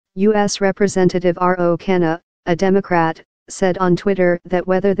U.S. Representative R.O. Khanna, a Democrat, said on Twitter that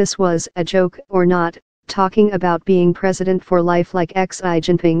whether this was a joke or not, talking about being president for life like Xi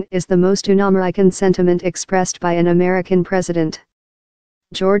Jinping is the most un-American sentiment expressed by an American president.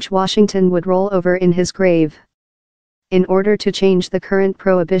 George Washington would roll over in his grave. In order to change the current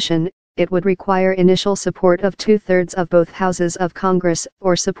prohibition, it would require initial support of 2/3 of both houses of Congress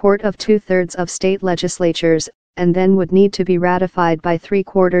or support of 2/3 of state legislatures, and then would need to be ratified by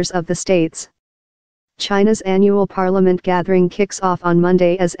 3/4 of the states. China's annual parliament gathering kicks off on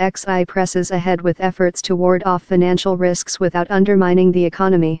Monday as Xi presses ahead with efforts to ward off financial risks without undermining the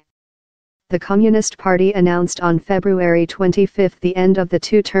economy. The Communist Party announced on February 25 the end of the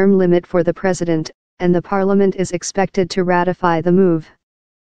two-term limit for the president, and the parliament is expected to ratify the move.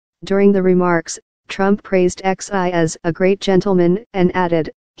 During the remarks, Trump praised Xi as a great gentleman and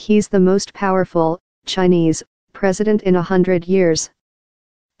added, "He's the most powerful Chinese president in 100 years."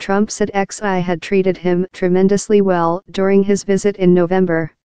 Trump said Xi had treated him tremendously well during his visit in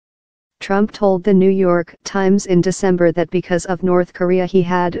November. Trump told the New York Times in December that because of North Korea he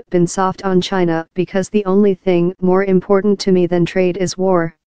had been soft on China because the only thing more important to me than trade is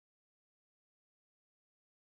war.